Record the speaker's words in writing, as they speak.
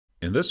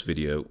In this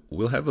video,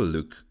 we'll have a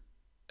look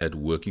at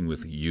working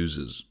with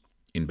users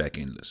in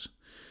Backendless.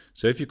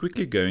 So if you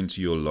quickly go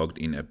into your logged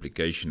in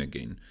application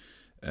again,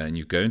 and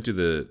you go into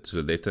the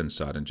left-hand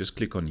side and just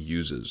click on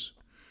users,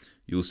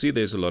 you'll see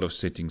there's a lot of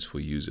settings for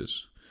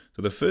users.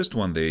 So the first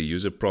one there,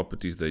 user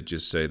properties, they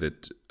just say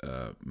that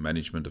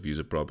management of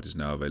user properties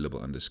now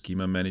available under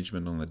schema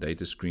management on the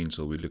data screen,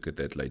 so we'll look at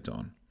that later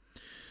on.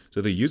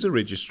 So the user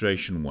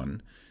registration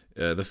one,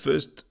 the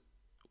first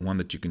one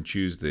that you can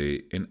choose there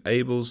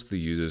enables the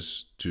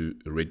users to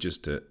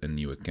register a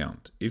new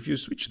account. If you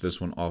switch this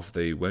one off,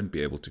 they won't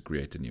be able to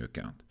create a new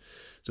account.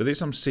 So there's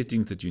some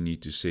settings that you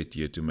need to set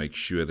here to make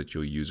sure that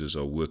your users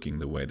are working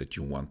the way that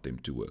you want them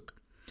to work.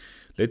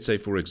 Let's say,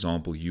 for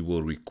example, you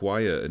will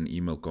require an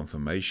email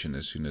confirmation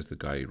as soon as the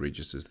guy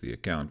registers the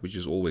account, which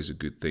is always a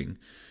good thing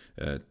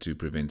to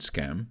prevent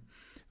scam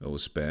or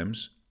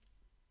spams.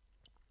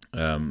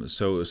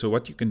 So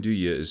what you can do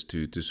here is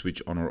to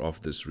switch on or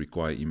off this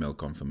require email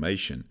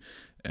confirmation,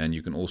 and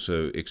you can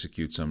also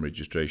execute some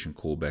registration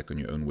callback on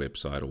your own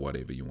website or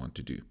whatever you want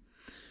to do.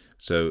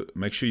 So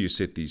make sure you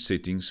set these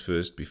settings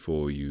first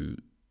before you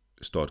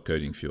start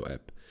coding for your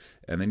app.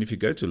 And then if you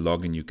go to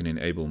login, you can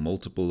enable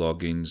multiple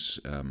logins.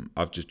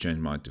 I've just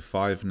changed mine to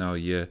 5 now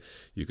here.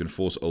 You can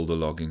force older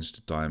logins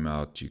to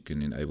timeout. You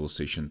can enable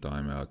session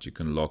timeout. You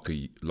can lock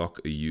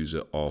a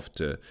user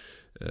after,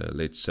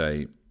 let's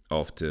say,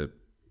 after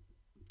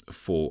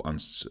 4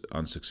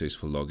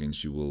 unsuccessful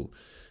logins. You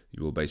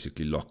will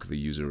basically lock the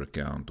user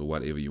account or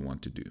whatever you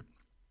want to do.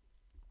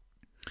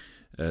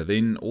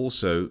 Then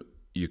also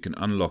you can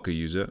unlock a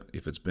user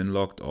if it's been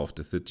locked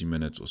after 30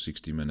 minutes or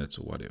 60 minutes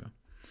or whatever.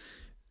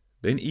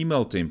 Then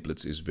email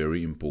templates is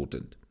very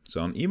important.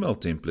 So on email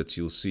templates,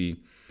 you'll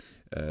see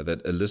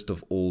that a list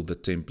of all the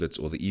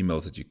templates or the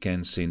emails that you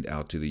can send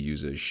out to the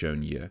user is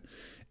shown here.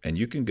 And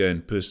you can go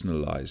and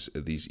personalize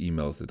these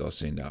emails that are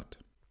sent out.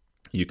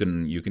 You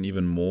can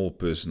even more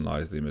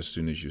personalize them as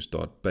soon as you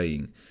start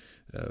paying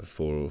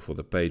for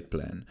the paid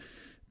plan.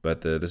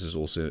 But this is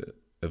also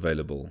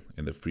available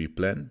in the free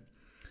plan.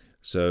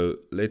 So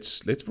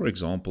let's for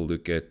example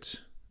look at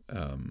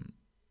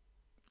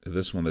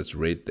this one that's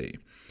red there.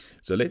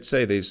 So let's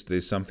say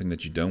there's something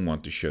that you don't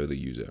want to show the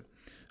user.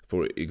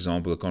 For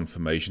example, a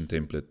confirmation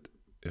template.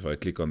 If I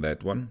click on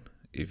that one,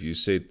 if you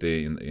set there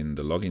in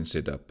the login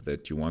setup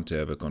that you want to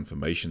have a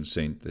confirmation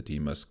sent, that he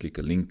must click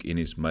a link in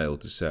his mail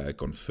to say I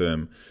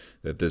confirm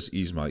that this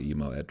is my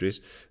email address,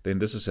 then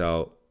this is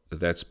how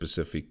that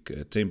specific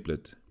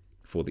template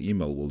for the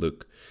email will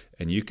look.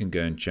 And you can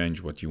go and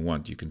change what you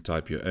want. You can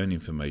type your own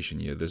information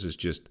here. This is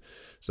just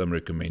some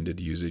recommended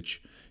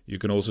usage. You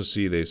can also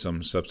see there's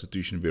some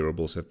substitution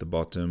variables at the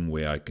bottom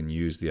where I can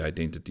use the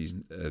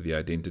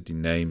identity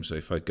name. So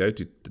if I go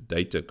to the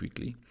data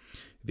quickly,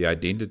 the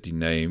identity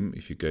name,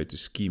 if you go to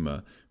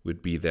schema,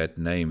 would be that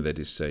name that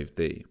is saved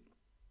there.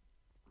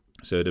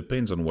 So it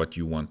depends on what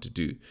you want to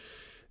do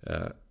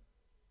or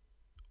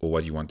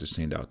what you want to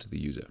send out to the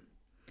user.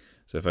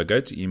 So if I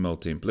go to email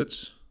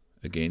templates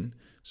again,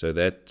 so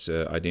that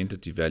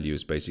identity value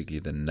is basically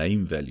the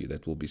name value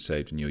that will be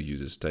saved in your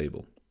users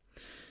table.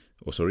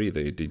 Or sorry,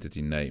 the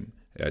identity name.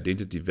 The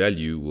identity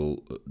value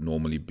will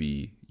normally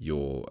be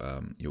your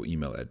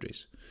email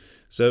address.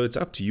 So it's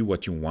up to you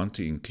what you want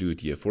to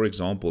include here. For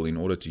example, in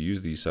order to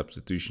use these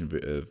substitution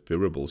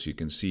variables, you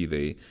can see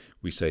there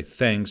we say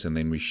thanks and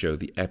then we show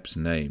the app's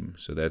name.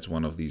 So that's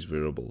one of these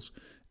variables.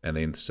 And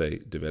then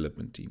say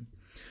development team.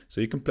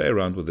 So you can play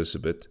around with this a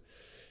bit.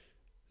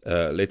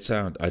 Let's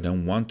say I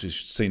don't want to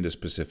send a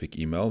specific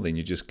email, then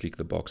you just click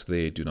the box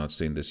there, do not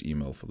send this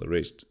email for the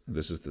rest.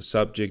 This is the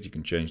subject. You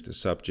can change the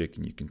subject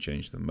and you can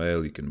change the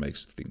mail. You can make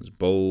things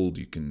bold.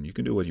 You can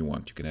do what you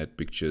want. You can add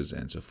pictures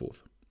and so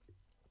forth.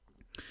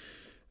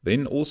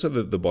 Then also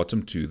the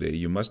bottom two there,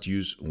 you must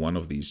use one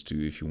of these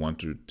two if you want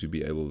to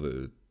be able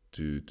or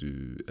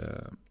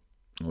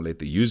let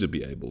the user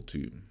be able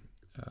to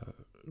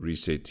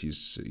reset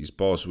his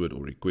password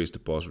or request a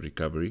password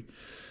recovery.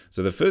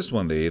 So the first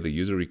one there, the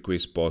user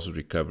requests password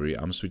recovery,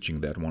 I'm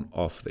switching that one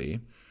off there.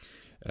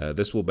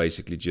 This will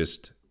basically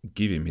just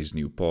give him his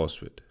new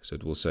password. So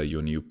it will say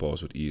your new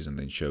password is and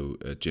then show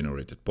a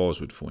generated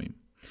password for him.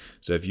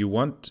 So if you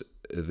want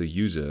the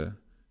user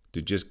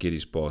to just get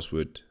his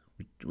password,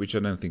 which I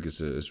don't think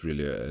is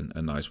really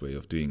a nice way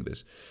of doing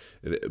this,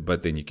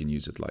 but then you can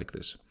use it like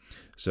this.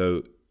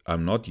 So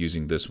I'm not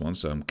using this one,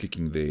 so I'm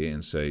clicking there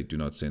and say do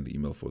not send the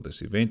email for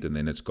this event, and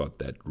then it's got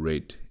that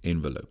red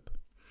envelope.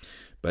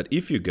 But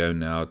if you go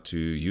now to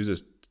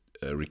users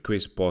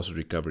request password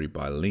recovery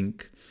by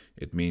link,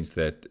 it means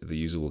that the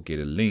user will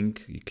get a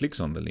link. He clicks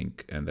on the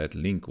link and that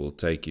link will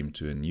take him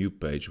to a new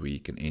page where he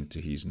can enter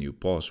his new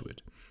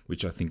password,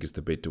 which I think is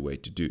the better way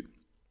to do.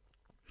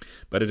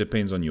 But it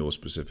depends on your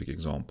specific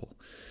example.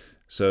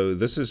 So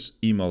this is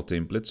email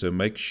template. So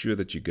make sure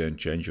that you go and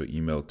change your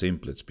email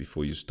templates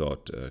before you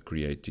start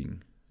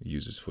creating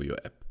users for your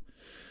app.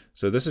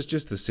 So this is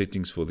just the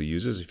settings for the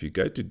users. If you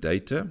go to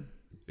data,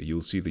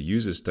 you'll see the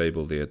users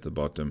table there at the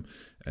bottom,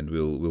 and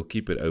we'll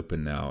keep it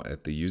open now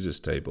at the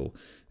users table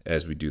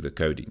as we do the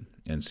coding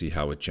and see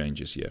how it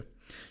changes here.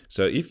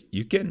 So if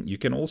you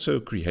can also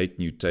create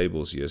new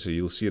tables here. So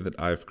you'll see that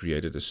I've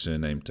created a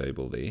surname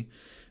table there,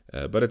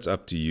 but it's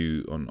up to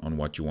you on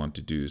what you want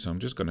to do. So I'm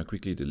just going to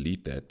quickly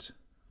delete that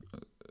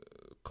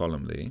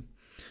column there.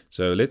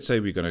 So let's say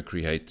we're going to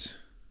create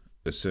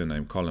a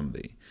surname column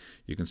there.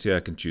 You can see I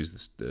can choose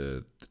this,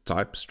 the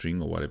type,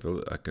 string or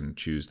whatever. I can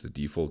choose the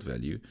default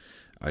value.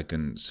 I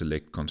can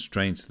select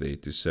constraints there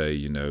to say,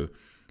 you know,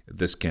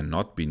 this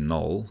cannot be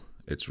null.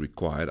 It's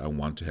required. I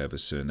want to have a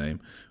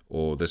surname,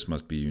 or this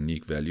must be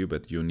unique value,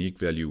 but unique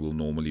value will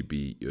normally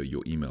be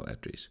your email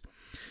address.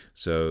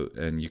 So,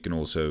 and you can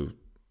also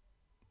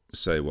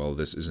say, well,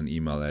 this is an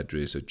email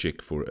address, so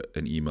check for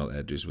an email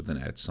address with an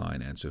 @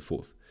 and so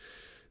forth.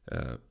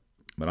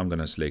 But I'm going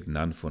to select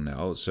none for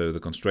now. So the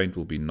constraint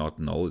will be not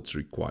null, it's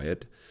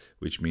required,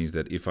 which means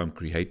that if I'm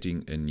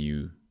creating a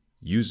new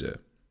user,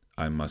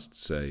 I must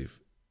save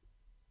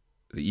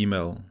the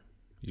email.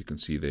 You can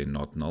see there,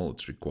 not null,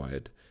 it's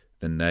required.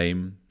 The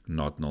name,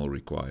 not null,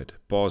 required.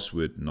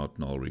 Password, not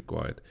null,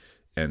 required.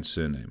 And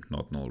surname,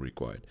 not null,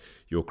 required.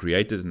 Your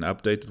created and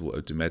updated will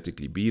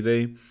automatically be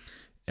there.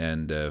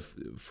 And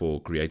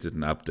for created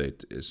and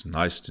update, it's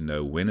nice to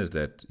know when is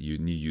that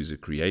new user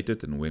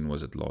created and when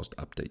was it last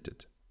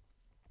updated.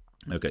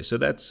 Okay, so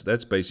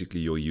that's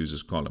basically your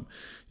users column.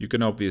 You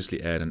can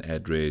obviously add an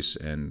address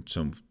and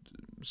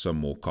some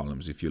more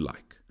columns if you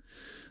like.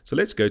 So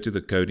let's go to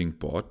the coding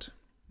part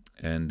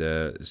and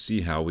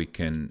see how we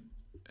can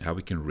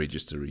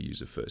register a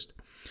user first.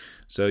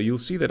 So you'll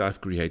see that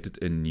I've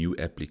created a new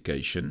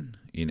application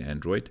in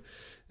Android,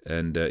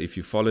 and if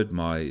you followed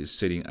my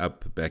setting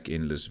up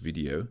Backendless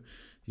video,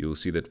 you'll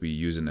see that we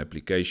use an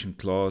application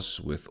class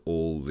with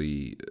all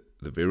the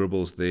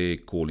variables there,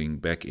 calling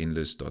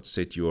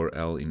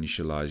backendless.setURL,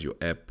 initialize your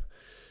app.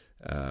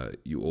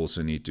 You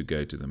also need to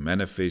go to the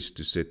manifest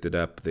to set it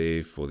up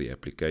there for the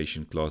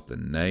application class. The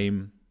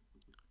name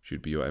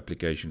should be your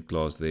application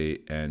class there,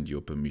 and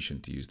your permission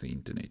to use the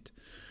internet.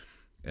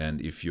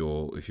 And if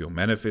your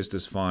manifest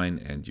is fine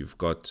and you've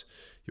got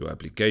your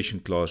application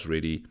class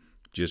ready,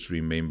 just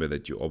remember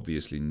that you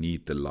obviously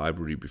need the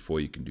library before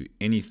you can do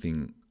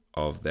anything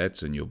of that.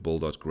 So in your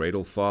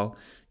build.gradle file,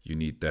 you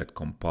need that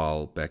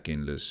compile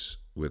Backendless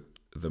with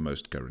the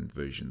most current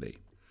version there.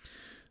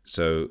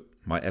 So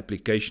my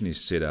application is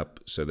set up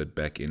so that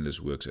Backendless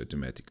works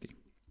automatically.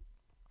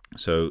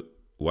 So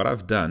what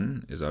I've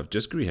done is I've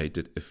just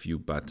created a few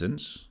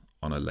buttons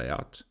on a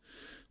layout.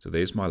 So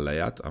there's my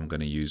layout. I'm going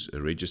to use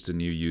a register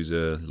new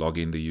user, log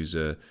in the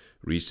user,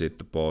 reset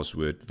the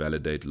password,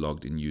 validate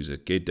logged in user,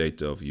 get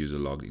data of user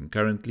logged in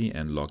currently,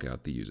 and log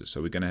out the user.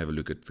 So we're going to have a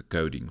look at the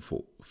coding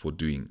for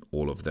doing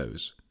all of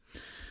those.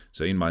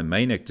 So in my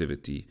main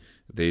activity,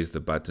 there's the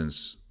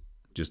buttons,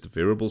 just the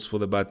variables for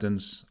the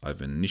buttons. I've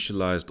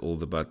initialized all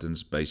the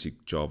buttons,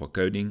 basic Java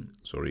coding,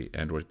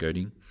 Android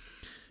coding.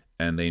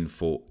 And then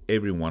for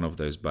every one of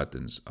those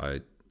buttons,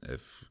 I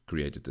have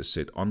created a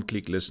set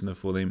on-click listener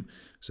for them,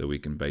 so we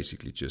can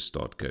basically just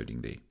start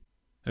coding there.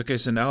 Okay,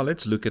 so now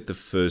let's look at the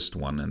first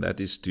one, and that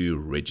is to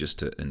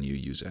register a new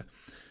user.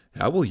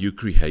 How will you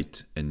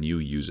create a new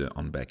user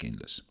on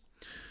Backendless?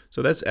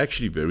 So that's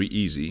actually very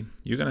easy.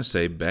 You're going to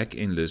say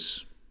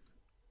Backendless,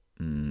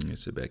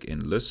 it's a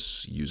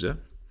Backendless user.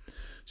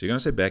 So you're going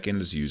to say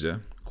Backendless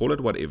user, call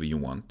it whatever you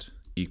want,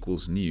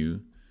 equals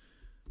new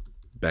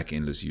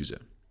Backendless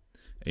user.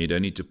 And you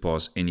don't need to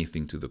pass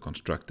anything to the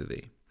constructor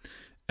there.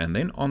 And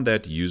then on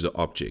that user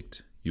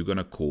object, you're going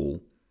to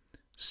call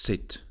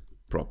set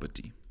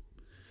property.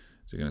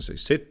 So you're going to say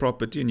set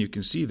property, and you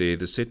can see there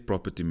the set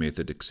property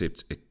method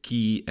accepts a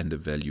key and a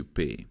value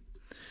pair.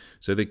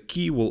 So the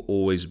key will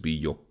always be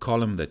your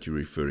column that you're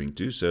referring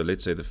to. So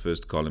let's say the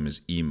first column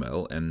is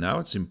email, and now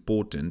it's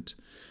important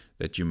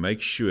that you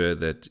make sure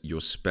that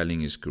your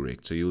spelling is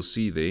correct. So you'll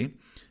see there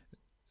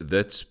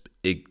that's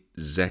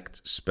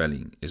exact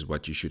spelling is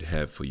what you should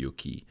have for your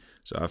key.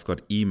 So I've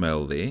got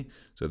email there,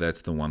 so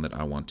that's the one that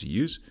I want to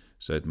use.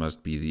 So it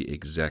must be the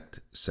exact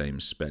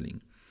same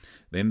spelling.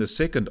 Then the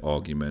second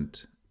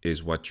argument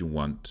is what you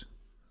want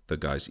the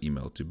guy's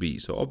email to be.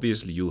 So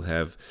obviously you'll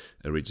have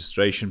a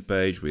registration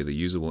page where the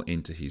user will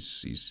enter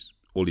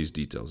all his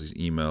details, his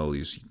email,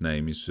 his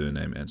name, his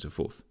surname, and so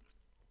forth.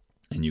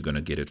 And you're going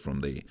to get it from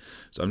there.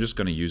 So I'm just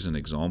going to use an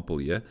example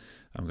here.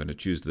 I'm going to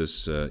choose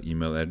this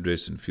email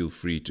address, and feel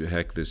free to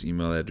hack this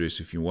email address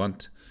if you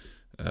want.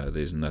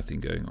 There's nothing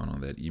going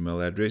on that email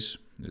address.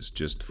 It's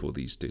just for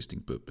these testing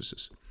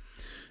purposes.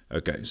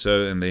 Okay,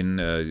 so and then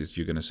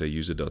you're going to say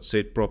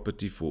user.set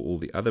property for all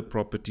the other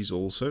properties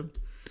also.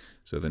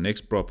 So the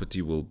next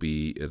property will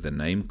be the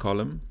name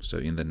column. So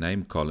in the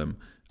name column,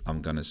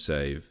 I'm going to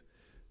save,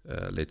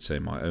 let's say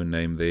my own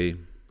name there,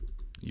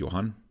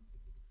 Johan.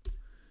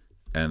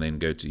 And then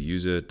go to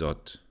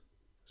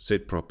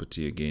user.set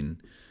property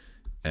again.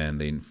 And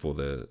then for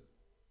the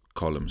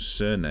column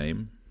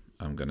surname,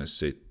 I'm going to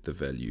set the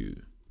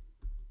value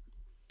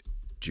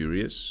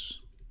Jurius.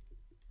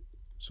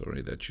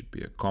 Sorry, that should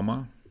be a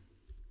comma.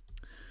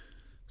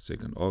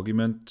 Second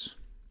argument.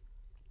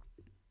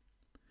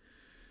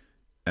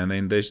 And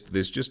then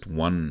there's just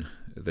one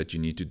that you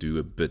need to do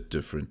a bit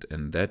different,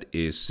 and that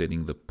is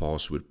setting the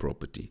password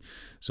property.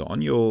 So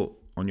on your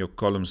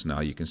columns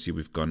now, you can see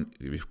we've got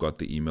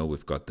the email,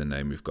 we've got the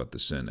name, we've got the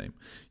surname.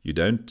 You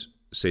don't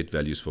set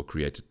values for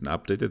created and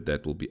updated.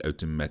 That will be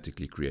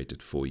automatically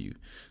created for you.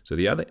 So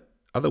the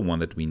other one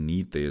that we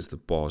need there is the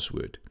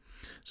password.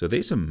 So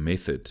there's a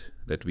method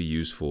that we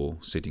use for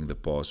setting the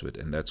password,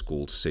 and that's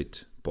called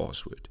set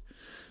password.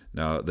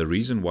 Now, the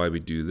reason why we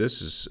do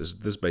this is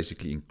this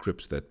basically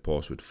encrypts that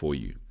password for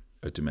you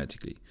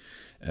automatically.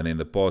 And then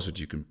the password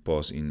you can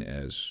pass in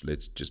as,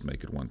 let's just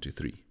make it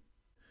 123.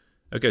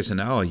 Okay, so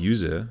now our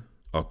user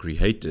are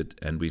created,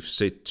 and we've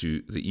set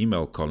to the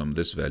email column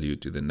this value,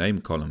 to the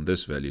name column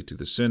this value, to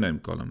the surname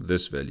column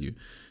this value,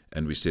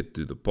 and we set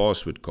to the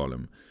password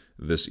column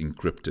this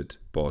encrypted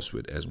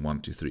password as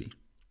 123.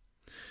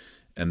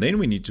 And then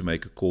we need to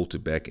make a call to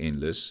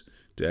Backendless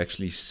to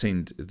actually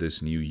send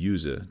this new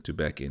user to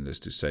Backendless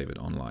to save it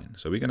online.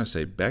 So we're going to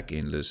say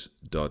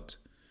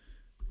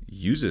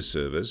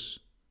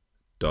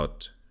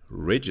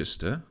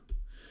backendless.userservice.register,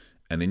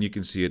 and then you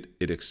can see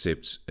it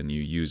accepts a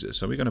new user.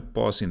 So we're going to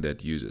pass in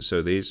that user.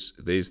 So there's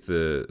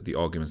the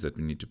arguments that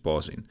we need to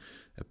pass in.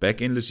 A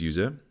Backendless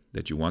user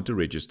that you want to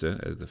register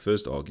as the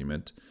first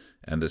argument,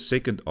 and the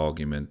second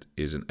argument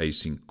is an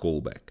async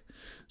callback.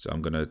 So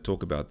I'm going to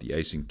talk about the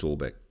async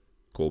callback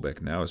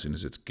now as soon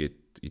as it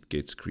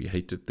gets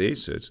created there.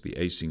 So it's the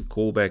async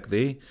callback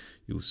there.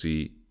 You'll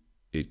see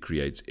it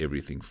creates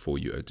everything for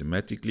you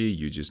automatically.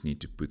 You just need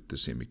to put the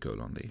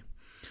semicolon there.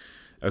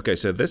 Okay,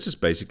 so this is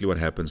basically what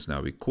happens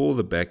now. We call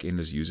the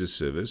Backendless user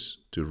service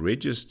to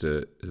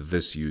register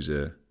this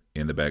user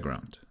in the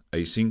background.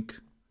 Async,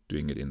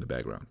 doing it in the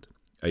background.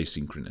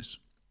 Asynchronous.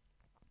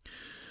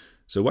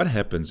 So what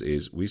happens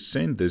is we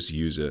send this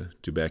user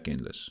to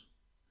Backendless.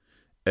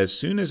 As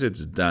soon as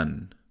it's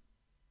done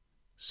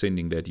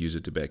sending that user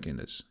to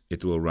Backendless,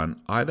 it will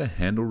run either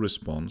handle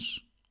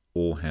response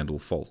or handle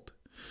fault.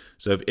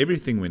 So if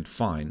everything went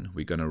fine,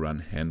 we're going to run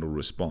handle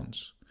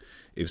response.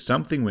 If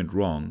something went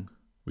wrong,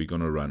 we're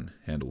going to run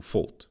handle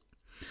fault.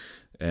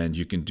 And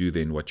you can do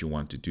then what you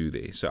want to do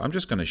there. So I'm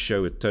just going to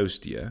show a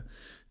toast here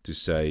to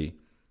say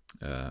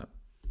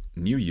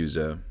new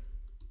user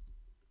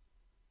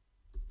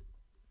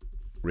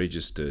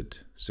registered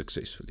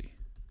successfully.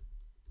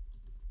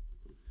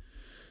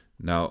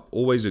 Now,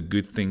 always a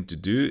good thing to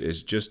do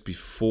is just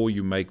before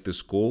you make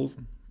this call,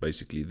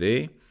 basically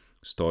there,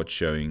 start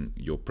showing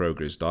your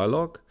progress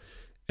dialog,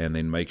 and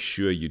then make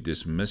sure you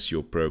dismiss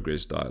your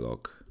progress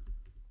dialog.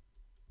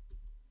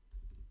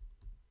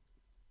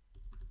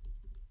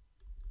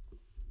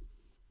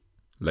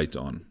 Later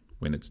on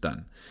when it's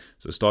done.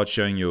 So start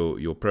showing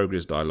your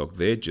progress dialog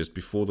there just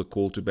before the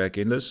call to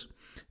Backendless,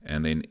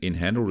 and then in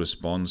handle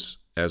response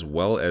as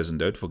well as, and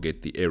don't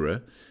forget the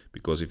error,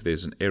 because if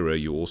there's an error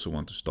you also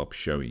want to stop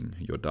showing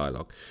your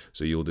dialog.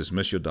 So you'll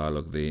dismiss your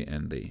dialog there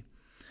and there,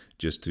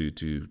 just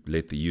to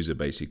let the user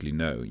basically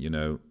know,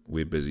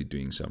 we're busy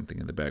doing something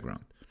in the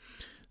background.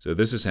 So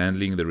this is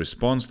handling the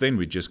response. Then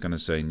we're just going to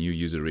say new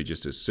user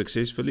registers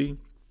successfully,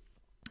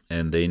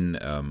 and then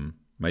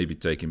maybe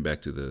take him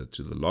back to the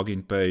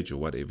login page or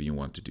whatever you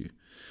want to do.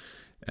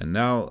 And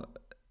now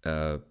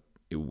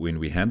when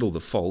we handle the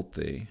fault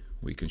there,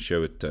 we can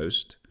show a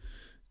toast,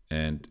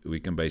 and we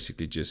can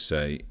basically just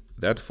say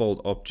that fault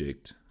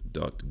object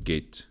dot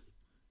get.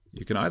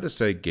 You can either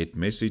say get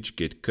message,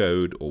 get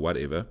code, or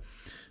whatever.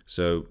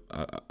 So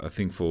I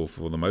think for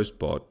the most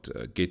part,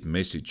 get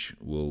message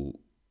will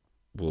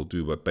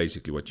do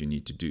basically what you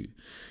need to do.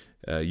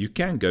 You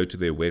can go to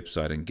their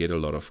website and get a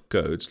lot of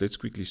codes. Let's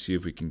quickly see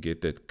if we can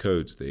get that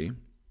codes there.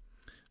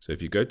 So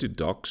if you go to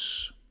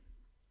docs,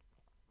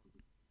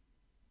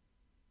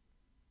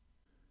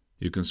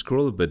 you can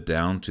scroll a bit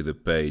down to the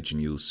page,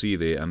 and you'll see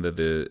there under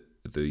the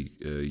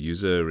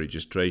user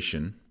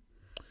registration.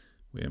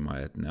 Where am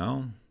I at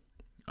now?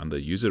 Under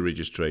user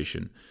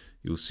registration,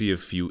 you'll see a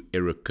few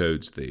error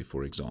codes there.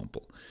 For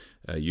example,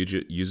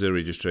 user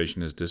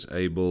registration is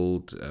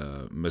disabled,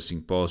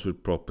 missing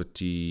password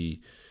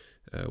property,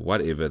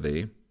 whatever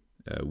there.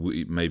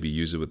 Maybe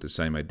user with the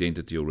same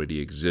identity already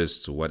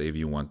exists, or whatever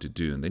you want to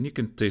do, and then you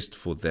can test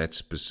for that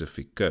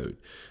specific code.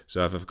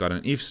 So if I've got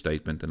an if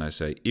statement and I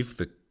say if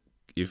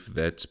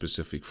that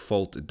specific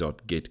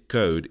fault.get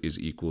code is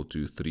equal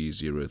to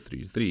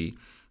 3033,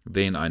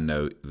 then I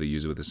know the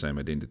user with the same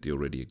identity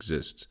already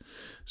exists.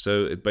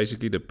 So it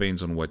basically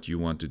depends on what you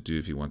want to do.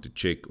 If you want to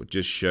check or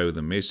just show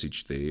the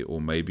message there, or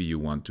maybe you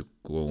want to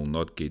call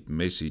not get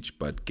message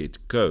but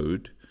get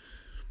code,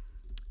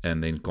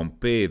 and then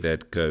compare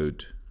that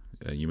code.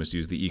 You must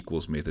use the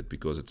equals method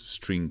because it's a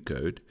string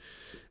code.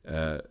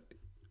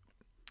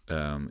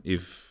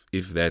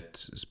 If that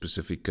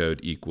specific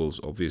code equals,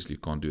 obviously you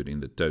can't do it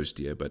in the toast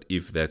here, but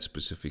if that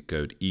specific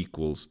code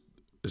equals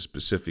a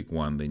specific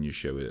one, then you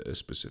show a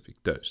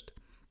specific toast.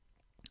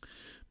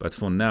 But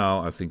for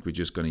now, I think we're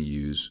just going to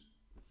use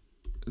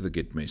the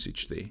get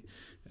message there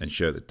and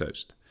show the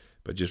toast.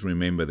 But just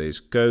remember there's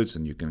codes,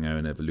 and you can go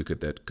and have a look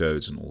at that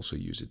codes and also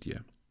use it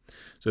here.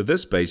 So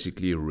this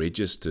basically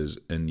registers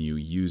a new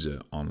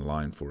user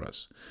online for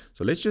us.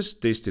 So let's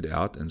just test it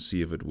out and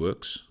see if it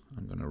works.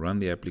 I'm going to run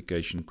the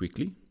application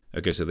quickly.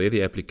 Okay, so there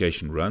the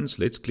application runs.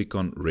 Let's click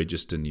on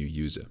register new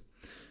user.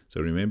 So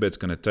remember, it's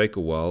going to take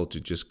a while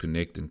to just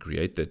connect and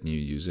create that new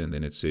user, and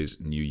then it says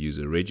new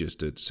user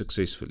registered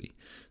successfully.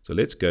 So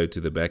let's go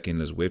to the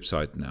Backendless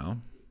website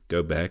now.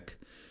 Go back.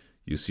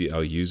 You see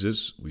our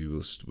users. We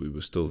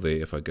were still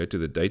there. If I go to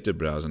the data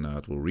browser now,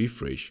 it will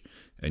refresh,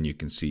 and you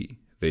can see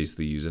there's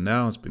the user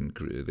now.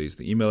 There's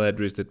the email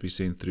address that we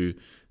sent through.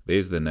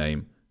 There's the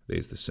name.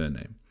 There's the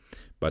surname.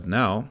 But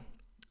now,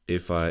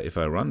 if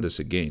I run this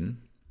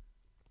again,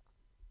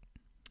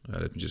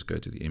 let me just go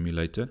to the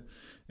emulator.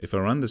 If I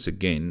run this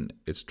again,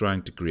 it's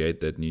trying to create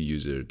that new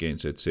user again.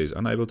 So it says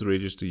unable to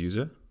register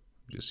user.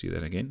 Just see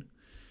that again.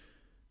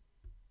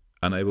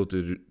 Unable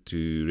to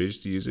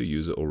register user.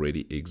 User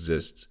already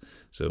exists.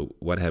 So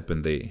what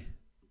happened there?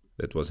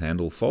 That was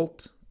handle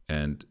fault,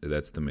 and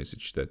that's the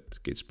message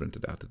that gets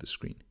printed out of the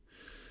screen.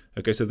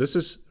 Okay, so this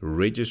is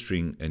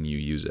registering a new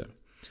user.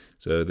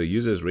 So the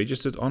user is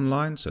registered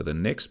online. So the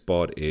next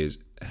part is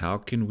how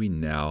can we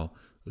now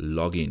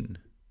log in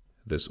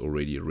this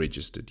already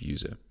registered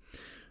user?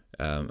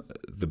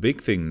 The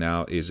big thing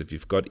now is if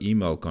you've got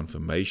email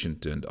confirmation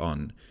turned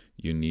on,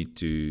 you need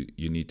to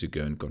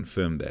go and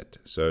confirm that.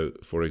 So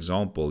for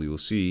example, you'll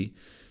see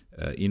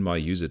in my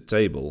user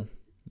table,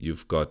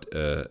 you've got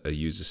a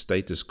user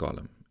status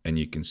column, and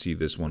you can see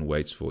this one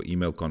waits for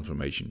email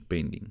confirmation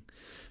pending.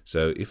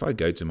 So if I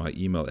go to my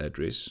email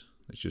address,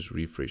 let's just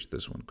refresh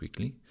this one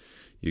quickly.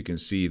 You can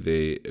see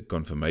the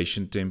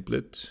confirmation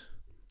template.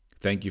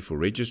 Thank you for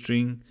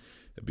registering.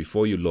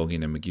 Before you log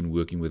in and begin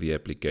working with the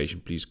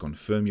application, please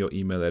confirm your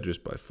email address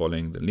by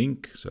following the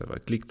link. So if I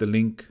click the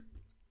link,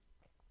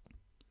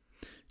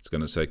 it's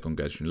going to say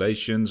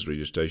congratulations,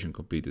 registration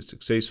completed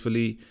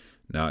successfully.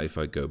 Now if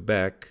I go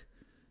back,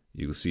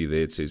 you'll see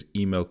there it says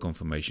email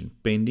confirmation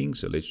pending.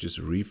 So let's just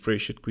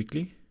refresh it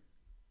quickly.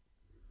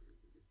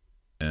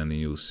 And then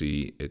you'll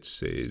see it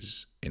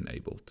says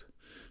enabled.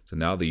 So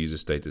now the user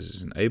status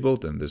is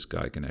enabled, and this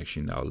guy can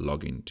actually now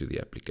log into the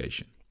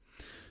application.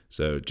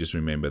 So just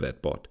remember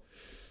that part.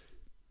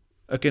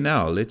 Okay,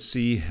 now let's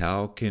see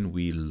how can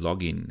we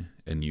log in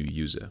a new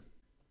user.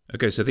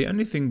 Okay, so the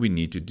only thing we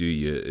need to do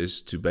here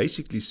is to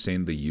basically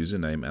send the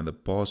username and the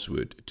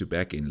password to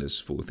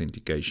Backendless for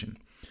authentication.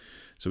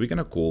 So we're going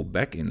to call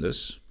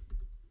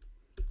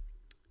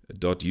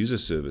Backendless.user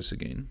service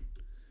again.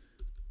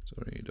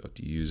 Sorry,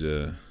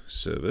 .user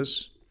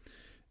service.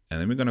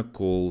 And then we're going to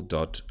call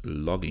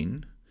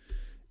 .login.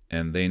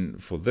 And then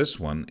for this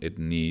one, it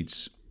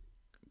needs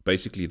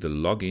basically the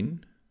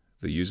login,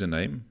 the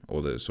username,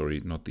 or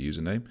not the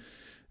username.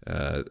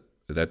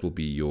 That will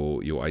be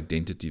your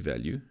identity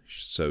value.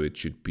 So it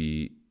should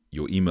be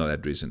your email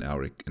address in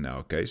our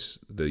case,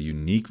 the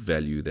unique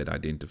value that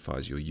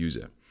identifies your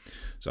user.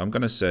 So I'm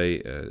going to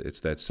say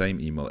it's that same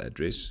email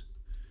address.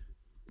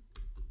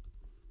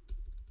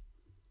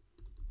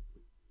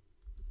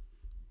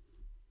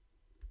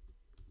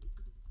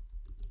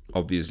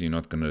 Obviously, you're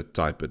not going to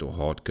type it or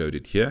hard code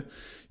it here.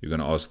 You're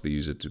going to ask the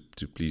user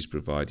to please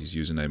provide his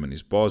username and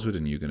his password,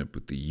 and you're going to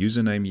put the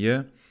username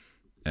here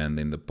and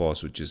then the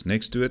password just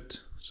next to it.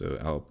 So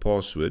our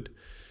password,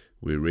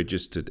 we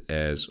registered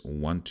as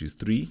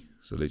 123.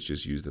 So let's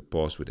just use the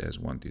password as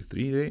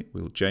 123 there.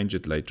 We'll change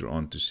it later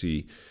on to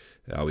see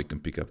how we can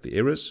pick up the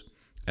errors.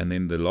 And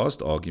then the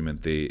last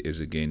argument there is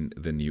again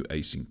the new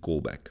async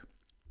callback.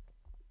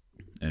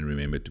 And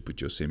remember to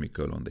put your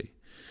semicolon there.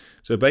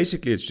 So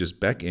basically it's just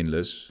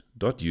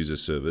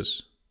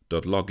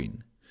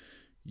backendless.userservice.login.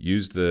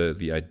 Use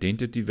the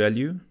identity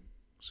value.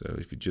 So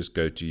if you just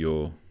go to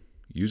your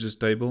users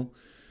table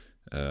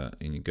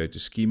and you go to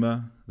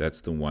schema, that's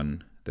the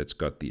one that's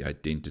got the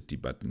identity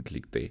button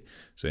clicked there.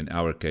 So in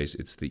our case,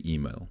 it's the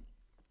email.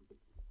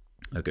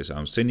 Okay, so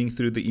I'm sending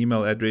through the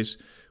email address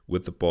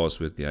with the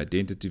password, the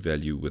identity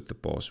value with the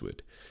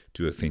password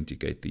to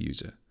authenticate the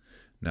user.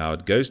 Now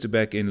it goes to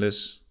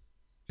Backendless.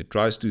 It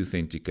tries to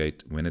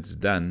authenticate. When it's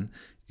done,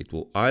 it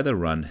will either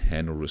run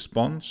handle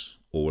response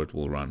or it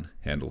will run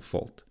handle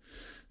fault.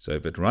 So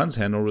if it runs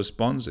handle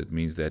response, it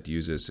means that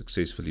user has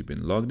successfully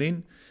been logged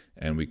in,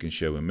 and we can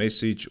show a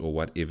message or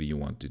whatever you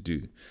want to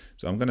do.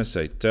 So I'm going to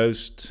say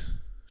toast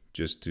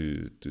just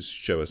to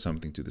show us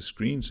something to the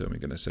screen. So we're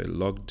going to say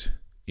logged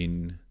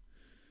in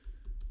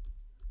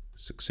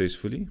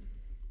successfully,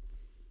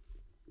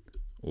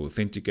 or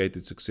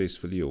authenticated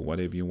successfully, or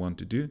whatever you want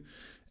to do.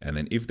 And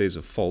then if there's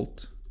a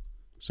fault,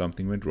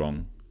 something went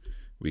wrong,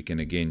 we can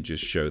again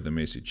just show the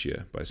message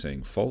here by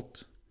saying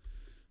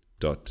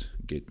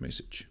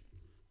fault.getMessage.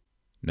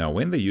 Now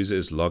when the user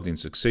is logged in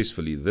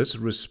successfully, this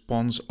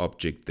response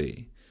object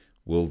there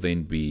will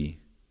then be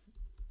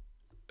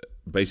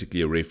basically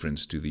a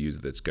reference to the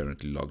user that's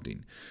currently logged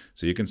in.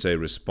 So you can say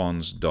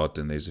response dot,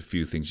 and there's a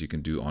few things you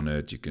can do on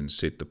it. You can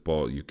set the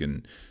you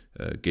can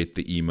get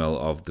the email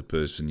of the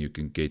person, you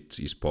can get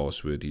his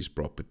password, his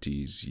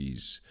properties,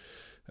 his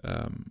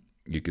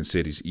you can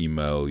set his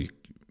email,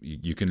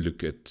 you can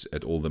look at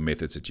all the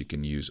methods that you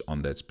can use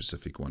on that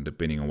specific one,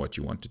 depending on what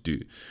you want to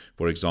do.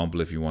 For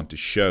example, if you want to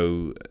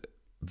show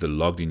the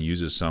logged in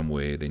user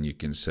somewhere, then you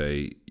can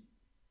say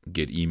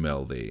get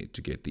email there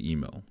to get the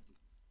email.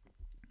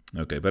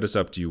 Okay, but it's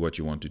up to you what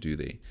you want to do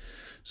there.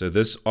 So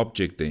this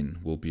object then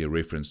will be a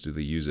reference to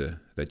the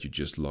user that you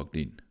just logged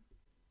in.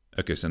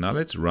 Okay, so now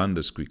let's run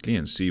this quickly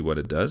and see what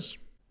it does.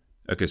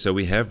 Okay, so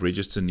we have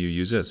registered new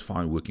user. It's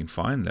fine, working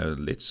fine. Now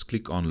let's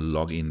click on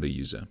log in the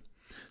user.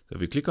 So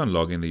if we click on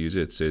log in the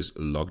user, it says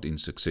logged in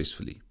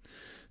successfully.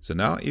 So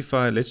now if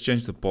let's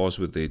change the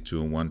password there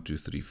to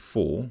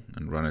 1234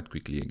 and run it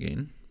quickly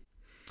again.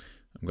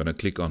 I'm going to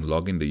click on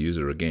log in the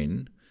user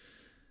again.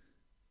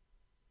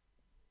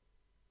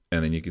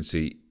 And then you can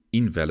see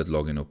invalid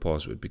login or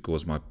password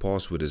because my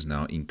password is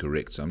now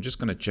incorrect. So I'm just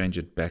going to change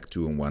it back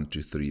to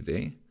 123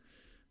 there.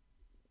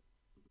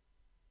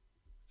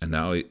 And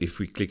now if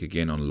we click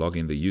again on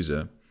login the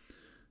user,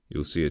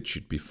 you'll see it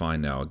should be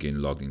fine now,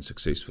 again logged in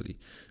successfully.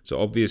 So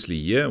obviously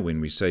here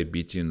when we say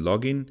btn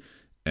login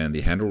and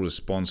the handle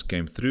response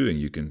came through, and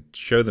you can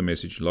show the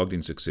message logged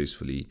in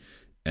successfully,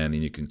 and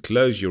then you can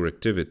close your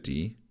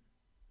activity,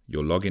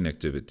 your login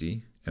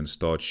activity, and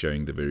start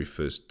showing the very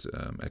first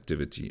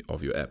activity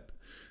of your app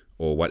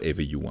or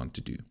whatever you want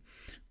to do.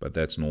 But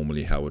that's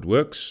normally how it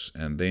works.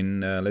 And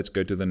then let's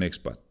go to the next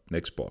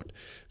part.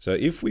 So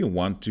if we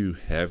want to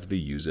have the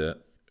user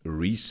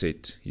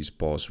reset his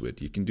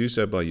password, you can do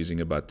so by using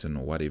a button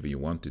or whatever you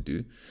want to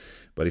do.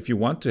 But if you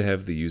want to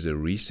have the user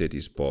reset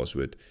his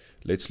password,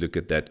 let's look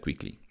at that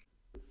quickly.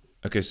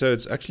 Okay, so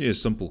it's actually a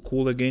simple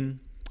call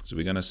again. So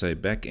we're going to say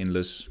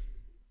backendless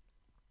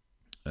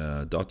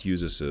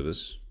 .user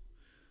service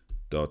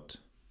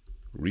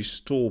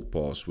 .restore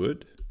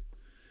password,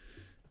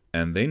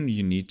 and then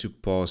you need to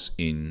pass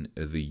in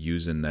the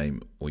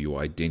username or your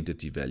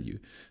identity value.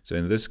 So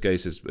in this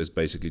case, it's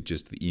basically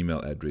just the email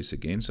address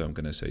again. So I'm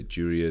going to say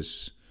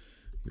Julius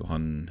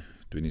Johan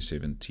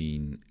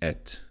 2017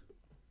 at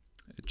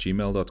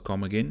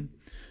gmail.com again.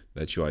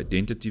 That's your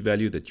identity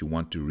value that you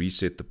want to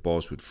reset the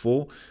password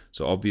for.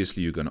 So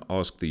obviously you're going to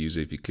ask the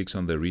user, if he clicks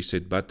on the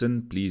reset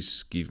button,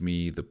 please give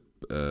me the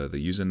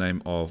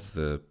username of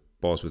the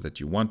password that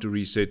you want to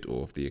reset,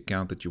 or of the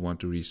account that you want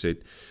to reset,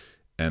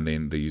 and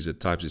then the user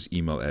types his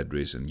email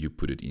address and you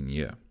put it in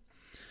here.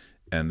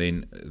 And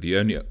then the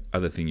only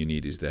other thing you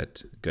need is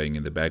that going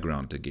in the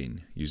background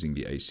again using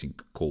the async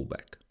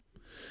callback.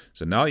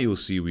 So now you'll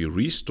see we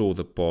restore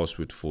the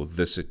password for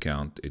this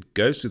account. It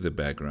goes to the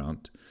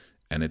background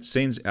and it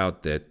sends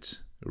out that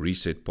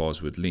reset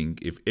password link.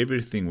 If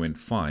everything went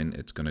fine,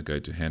 it's going to go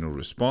to handle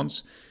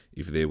response.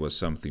 If there was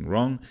something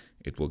wrong,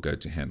 it will go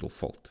to handle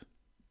fault.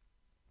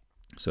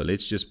 So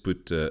let's just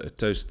put a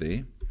toast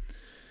there.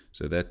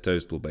 So that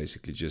toast will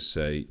basically just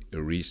say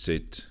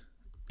reset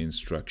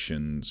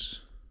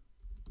instructions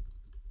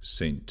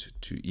sent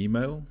to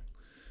email.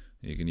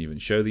 You can even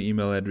show the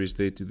email address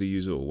there to the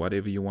user or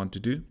whatever you want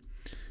to do.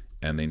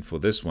 And then for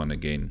this one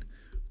again,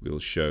 we'll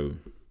show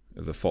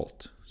the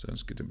fault. So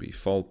it's going to be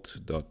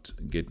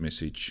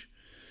fault.getMessage,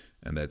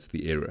 and that's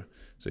the error.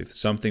 So if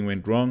something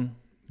went wrong,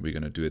 we're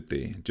going to do it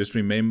there. Just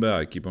remember,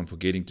 I keep on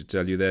forgetting to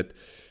tell you that,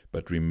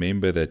 but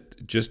remember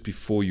that just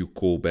before you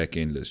call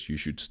Backendless, you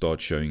should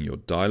start showing your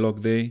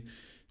dialog there,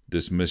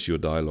 dismiss your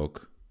dialog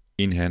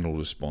in handle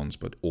response,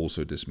 but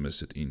also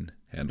dismiss it in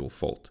handle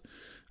fault.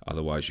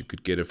 Otherwise, you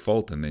could get a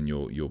fault and then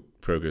your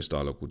progress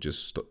dialog will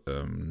just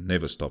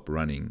never stop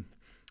running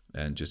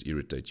and just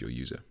irritate your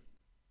user.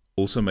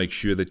 Also, make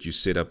sure that you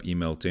set up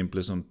email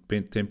templates on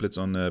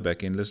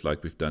Backendless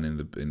like we've done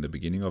in the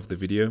beginning of the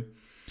video.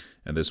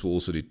 And this will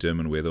also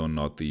determine whether or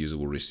not the user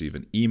will receive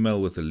an email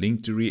with a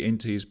link to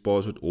re-enter his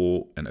password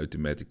or an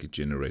automatically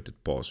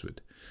generated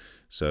password.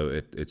 So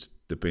it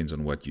depends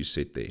on what you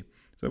set there.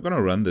 So I'm going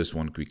to run this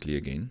one quickly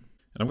again.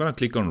 And I'm going to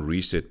click on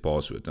reset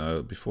password.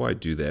 Now, before I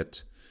do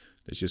that,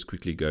 let's just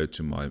quickly go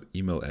to my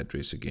email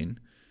address again.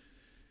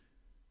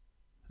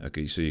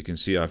 Okay, so you can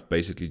see I've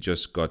basically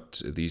just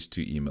got these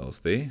two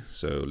emails there.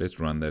 So let's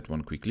run that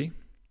one quickly.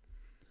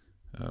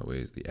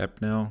 Where's the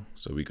app now?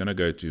 So we're going to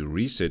go to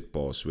reset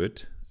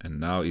password. And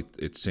now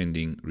it's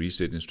sending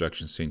reset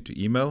instructions sent to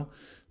email.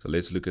 So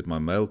let's look at my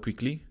mail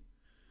quickly.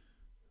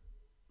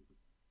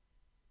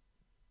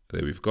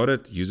 There we've got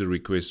it. User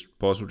request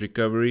password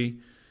recovery.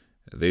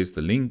 There's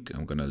the link.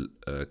 I'm going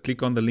to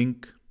click on the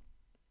link.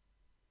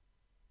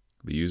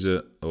 The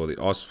user, or they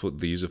ask for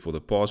the user for the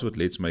password.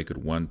 Let's make it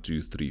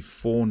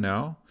 1234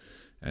 now.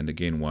 And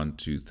again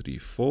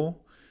 1234.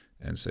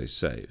 And say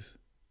save.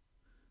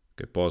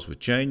 Okay, password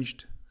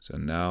changed. So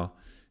now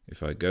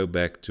if I go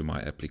back to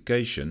my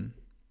application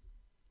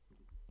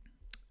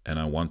and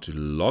I want to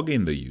log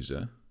in the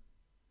user,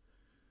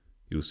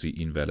 you'll see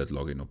invalid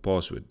login or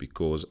password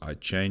because I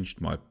changed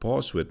my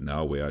password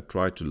now where I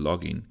tried to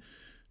log in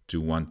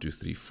to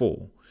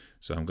 1234.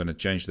 So I'm going to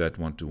change that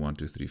one to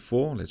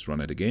 1234. Let's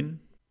run it again.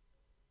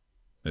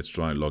 Let's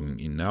try logging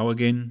in now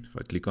again. If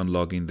I click on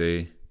login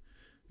there,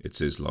 it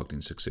says logged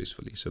in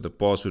successfully. So the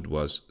password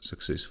was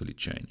successfully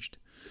changed.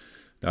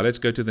 Now let's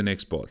go to the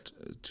next part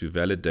to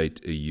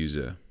validate a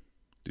user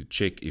to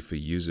check if a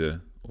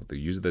user or the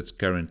user that's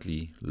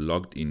currently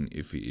logged in,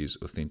 if he is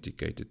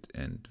authenticated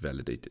and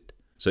validated.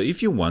 So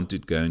if you want to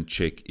go and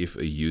check if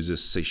a user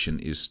session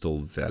is still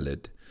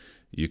valid,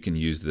 you can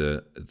use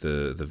the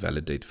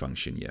validate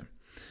function here.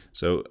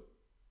 So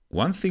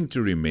one thing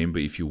to remember,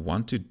 if you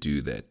want to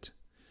do that,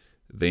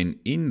 then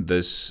in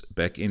this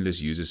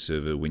Backendless user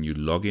server, when you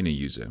log in a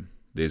user,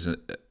 there's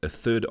a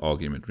third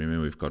argument.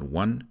 Remember, we've got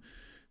 1,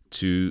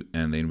 2,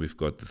 and then we've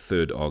got the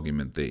third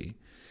argument there.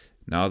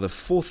 Now the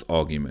fourth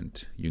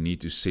argument you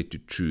need to set to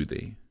true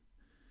there.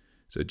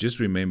 So just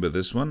remember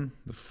this one,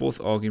 the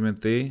fourth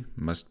argument there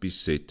must be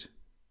set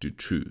to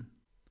true.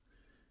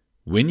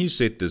 When you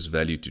set this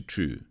value to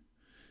true,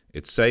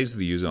 it saves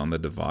the user on the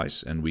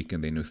device, and we can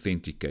then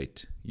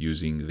authenticate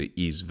using the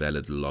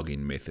isValid login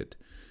method.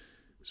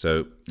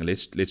 So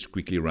let's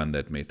quickly run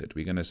that method.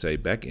 We're going to say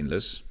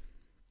Backendless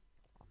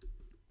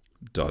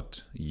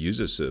dot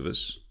user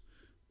service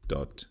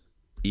dot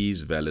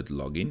isValid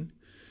login,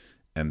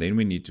 and then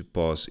we need to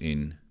pass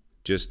in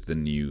just the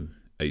new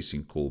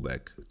async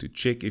callback to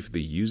check if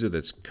the user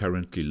that's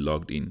currently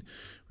logged in.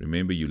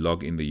 Remember, you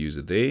log in the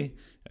user there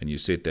and you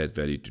set that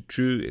value to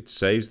true. It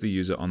saves the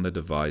user on the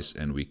device,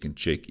 and we can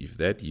check if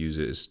that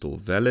user is still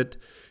valid,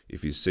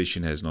 if his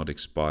session has not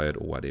expired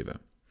or whatever.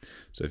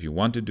 So if you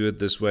want to do it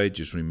this way,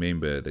 just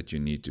remember that you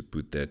need to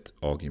put that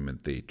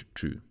argument there to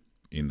true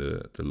in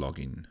the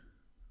login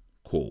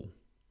call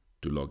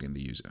to log in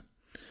the user.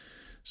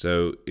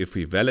 So if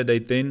we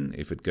validate, then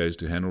if it goes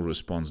to handle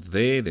response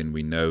there, then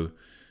we know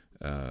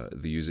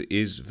the user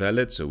is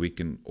valid, so we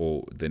can,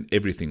 or then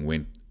everything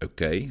went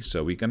okay.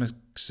 So we're going to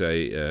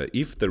say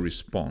if the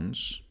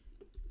response,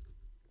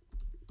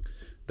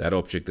 that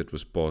object that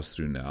was passed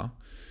through now,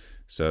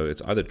 so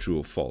it's either true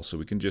or false. So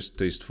we can just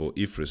test for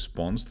if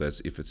response, that's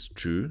if it's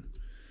true.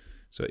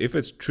 So if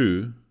it's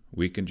true,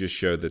 we can just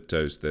show the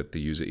toast that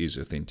the user is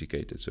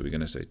authenticated. So we're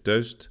going to say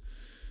toast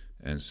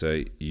and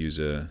say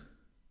user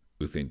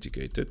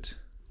authenticated.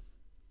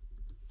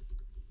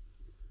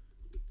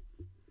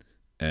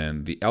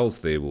 And the else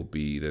there will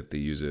be that the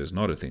user is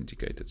not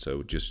authenticated.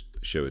 So just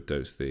show a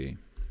toast there,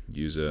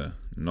 user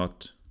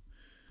not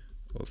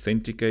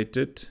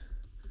authenticated.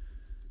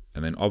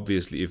 And then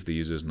obviously if the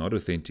user is not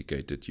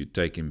authenticated, you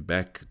take him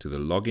back to the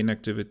login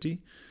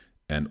activity,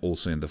 and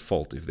also in the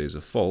fault, if there's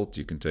a fault,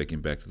 you can take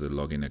him back to the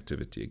login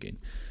activity again.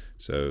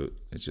 So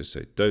let's just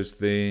say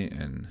toast there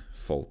and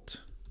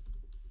fault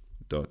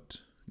dot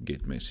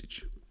get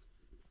message.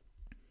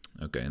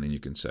 Okay, and then you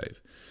can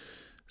save.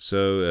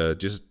 So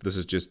this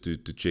is just to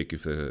check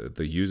if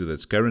the user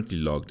that's currently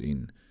logged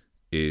in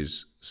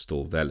is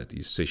still valid.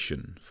 His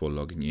session for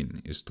logging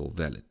in is still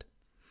valid.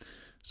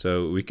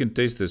 So we can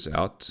test this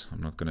out.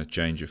 I'm not going to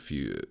change a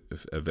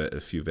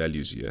few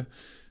values here.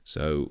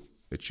 So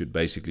it should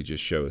basically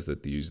just show us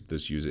that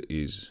this user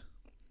is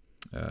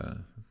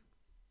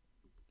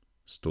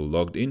still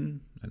logged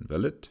in and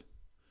valid.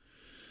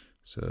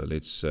 So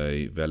let's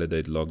say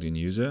validate logged in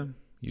user.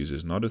 User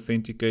is not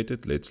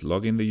authenticated. Let's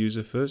log in the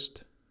user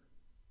first.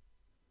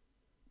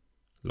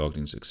 Logged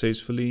in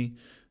successfully.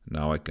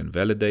 Now I can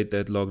validate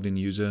that logged in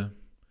user.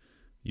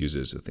 User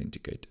is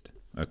authenticated.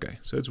 Okay,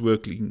 so it's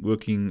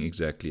working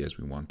exactly as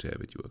we want to have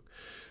it work.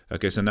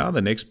 Okay, so now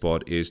the next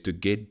part is to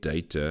get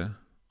data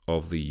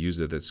of the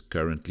user that's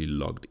currently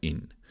logged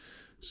in.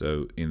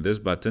 So in this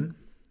button,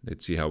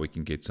 let's see how we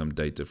can get some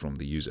data from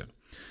the user.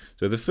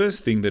 So the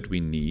first thing that we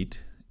need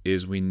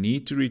is we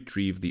need to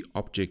retrieve the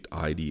object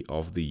ID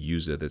of the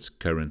user that's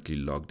currently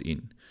logged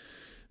in.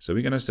 So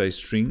we're going to say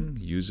string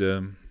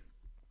user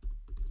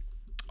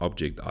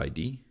object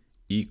ID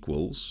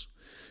equals,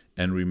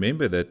 and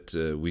remember that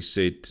we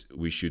said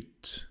we should,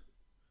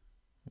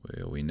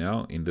 where are we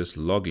now? In this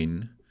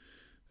login,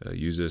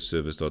 user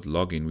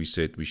service.login, we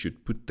said we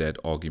should put that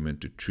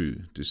argument to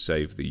true to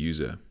save the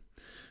user.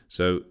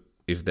 So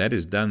if that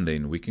is done,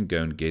 then we can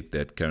go and get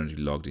that currently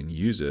logged in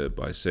user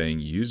by saying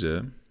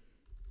user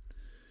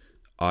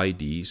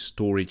ID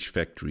storage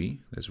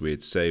factory. That's where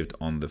it's saved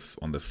on the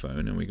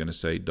phone, and we're going to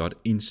say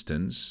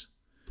 .instance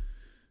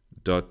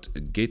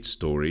 .get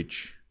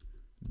storage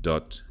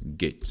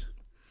 .get,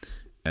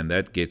 and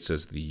that gets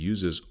us the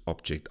user's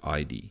object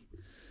ID,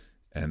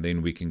 and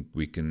then we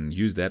can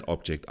use that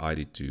object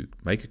ID to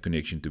make a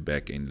connection to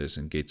Backendless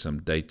and get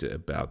some data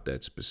about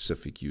that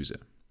specific user.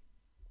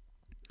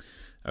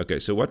 Okay,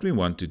 so what we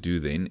want to do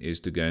then is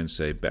to go and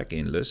say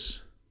Backendless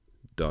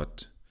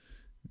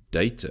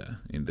 .data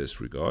in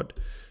this regard.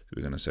 So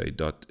we're going to say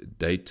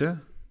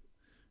 .data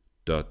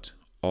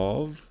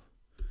 .of,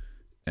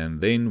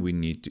 and then we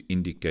need to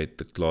indicate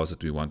the class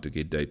that we want to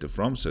get data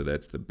from. So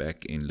that's the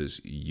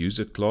Backendless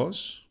user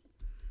class.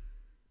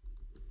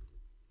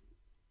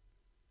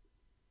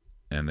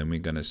 And then we're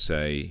going to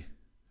say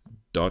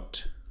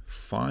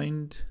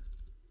 .find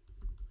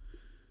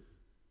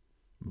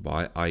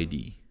by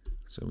ID.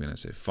 So we're going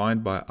to say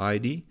find by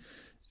ID,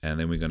 and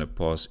then we're going to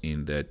pass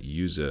in that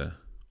user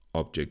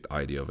object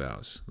ID of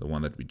ours, the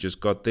one that we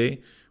just got there.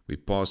 We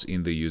pass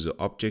in the user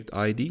object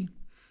ID,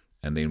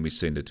 and then we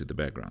send it to the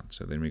background.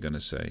 So then we're going to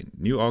say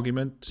new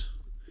argument,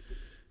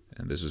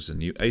 And this is a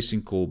new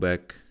async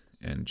callback,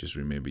 and just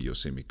remember your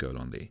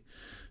semicolon there.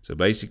 So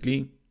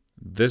basically,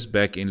 this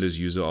Backendless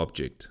user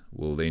object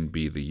will then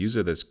be the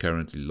user that's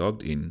currently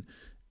logged in,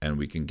 and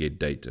we can get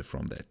data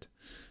from that.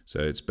 So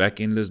it's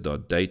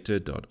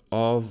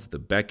backendless.data.of, the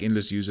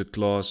Backendless user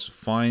class,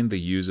 find the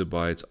user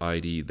by its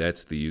ID.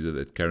 That's the user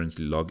that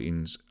currently logged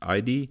in's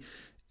ID.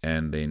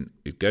 And then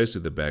it goes to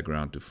the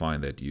background to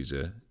find that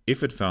user.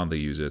 If it found the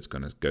user, it's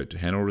going to go to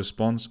handle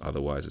response.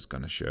 Otherwise, it's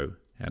going to show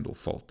handle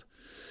fault.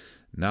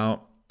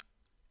 Now,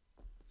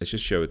 let's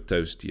just show a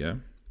toast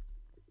here.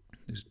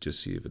 Let's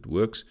just see if it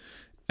works.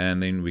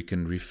 And then we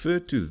can refer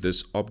to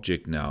this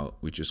object now,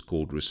 which is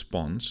called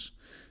response.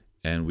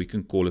 And we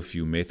can call a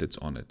few methods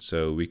on it.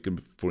 So we can,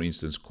 for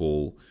instance,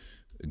 call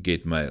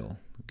get mail,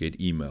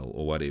 get email,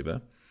 or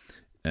whatever.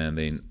 And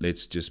then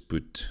let's just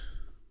put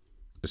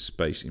a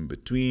space in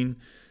between.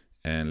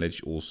 And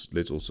let's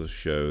also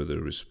show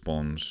the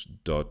response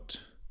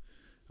dot.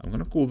 I'm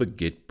going to call the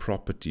get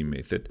property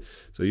method.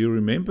 So you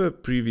remember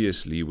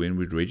previously when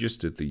we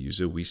registered the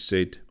user, we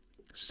said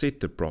set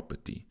the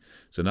property.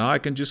 So now I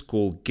can just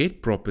call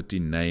get property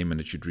name,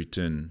 and it should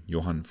return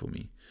Johan for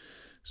me.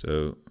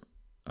 So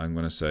I'm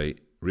going to say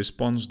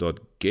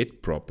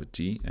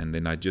response.getProperty, and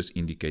then I just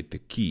indicate the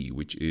key,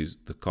 which is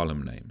the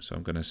column name. So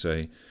I'm going to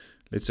say,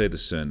 let's say the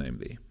surname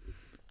there.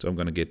 So I'm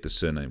going to get the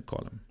surname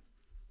column.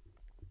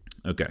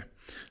 Okay,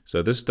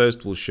 so this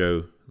toast will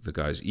show the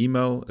guy's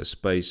email, a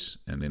space,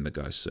 and then the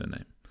guy's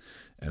surname.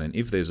 And then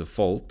if there's a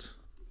fault,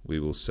 we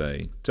will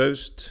say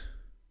toast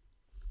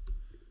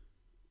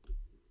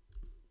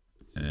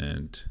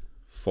and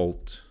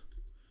fault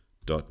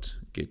dot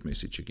get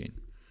message again.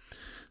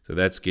 So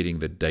that's getting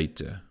the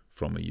data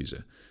from a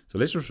user. So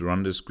let's just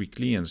run this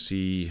quickly and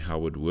see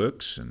how it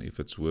works and if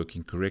it's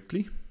working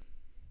correctly.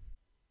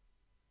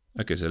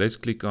 Okay, so let's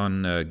click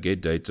on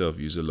get data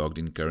of user logged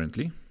in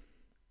currently.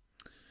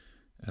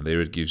 And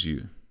there it gives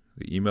you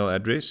the email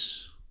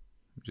address.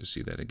 Just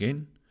see that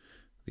again.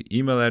 The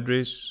email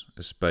address,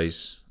 a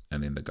space,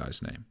 and then the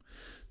guy's name.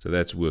 So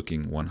that's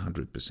working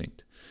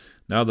 100%.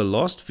 Now the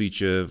last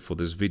feature for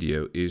this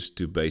video is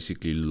to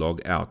basically log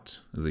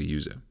out the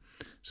user.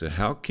 So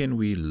how can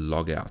we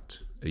log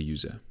out a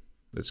user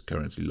that's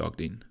currently logged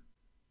in?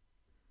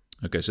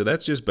 Okay, so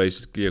that's just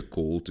basically a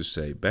call to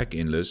say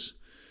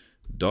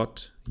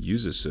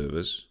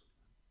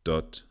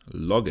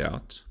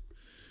backendless.userservice.logout.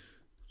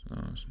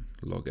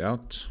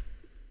 Logout.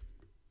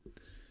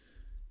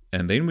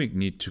 And then we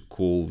need to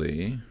call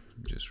there,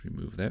 just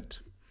remove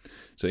that.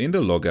 So in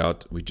the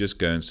logout, we just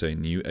go and say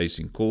new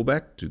async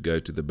callback to go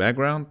to the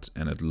background,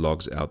 and it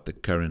logs out the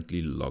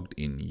currently logged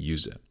in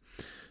user.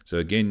 So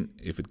again,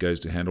 if it goes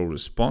to handle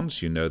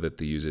response, you know that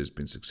the user has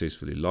been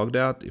successfully logged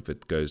out. If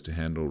it goes to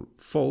handle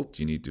fault,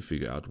 you need to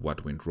figure out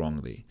what went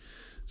wrong there.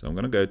 So I'm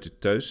going to go to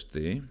toast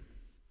there,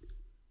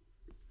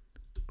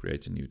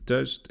 create a new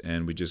toast,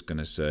 and we're just going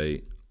to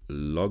say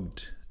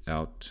logged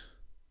out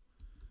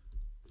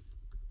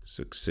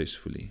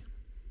successfully.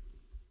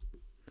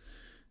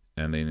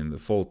 And then in the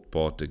fault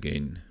part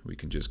again, we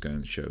can just go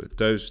and show a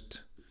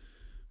toast,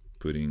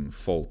 putting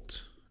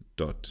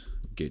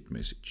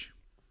fault.getMessage.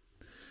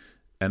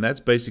 And that's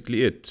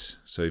basically it.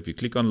 So if you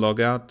click on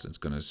logout, it's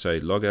going to say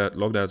logged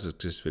out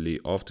successfully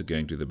after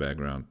going to the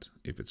background.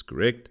 If it's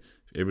correct,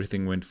 if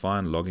everything went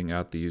fine, logging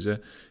out the user.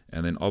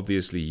 And then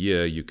obviously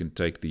here you can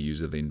take the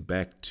user then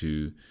back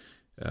to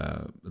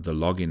the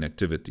login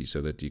activity so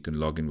that you can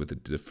log in with a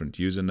different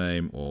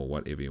username or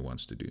whatever he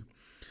wants to do.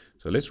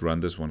 So let's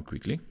run this one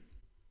quickly.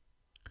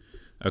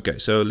 Okay,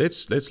 so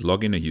let's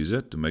log in a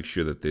user to make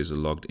sure that there's a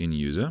logged in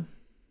user.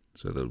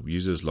 So the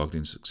user is logged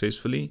in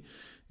successfully.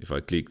 If I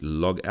click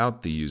log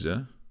out the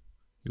user,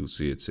 you'll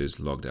see it says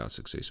logged out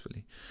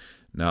successfully.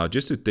 Now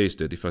just to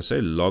test it, if I say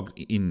log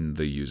in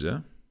the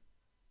user,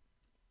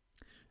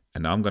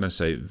 and now I'm going to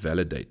say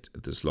validate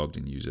this logged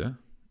in user,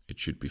 it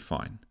should be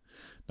fine.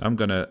 Now I'm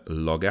going to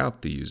log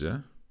out the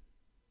user.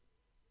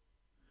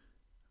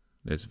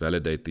 Let's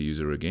validate the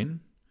user again.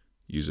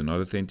 User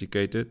not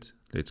authenticated.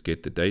 Let's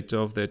get the data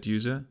of that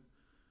user.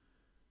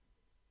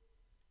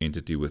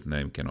 Entity with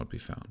name cannot be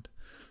found.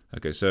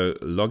 Okay, so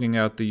logging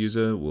out the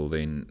user will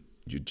then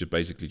you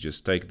basically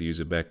just take the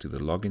user back to the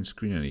login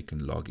screen, and he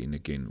can log in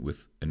again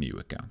with a new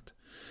account.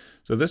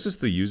 So this is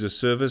the user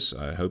service.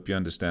 I hope you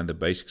understand the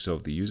basics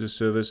of the user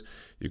service.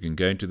 You can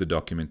go into the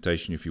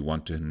documentation if you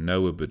want to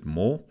know a bit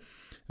more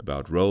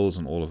about roles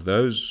and all of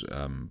those.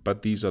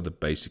 But these are the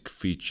basic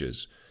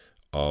features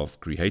of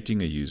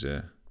creating a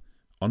user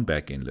on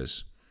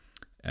Backendless,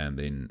 and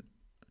then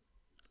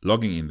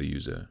logging in the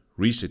user,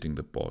 resetting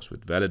the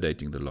password,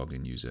 validating the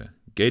login user,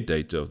 get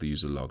data of the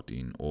user logged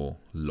in, or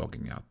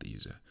logging out the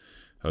user.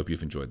 Hope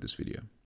you've enjoyed this video.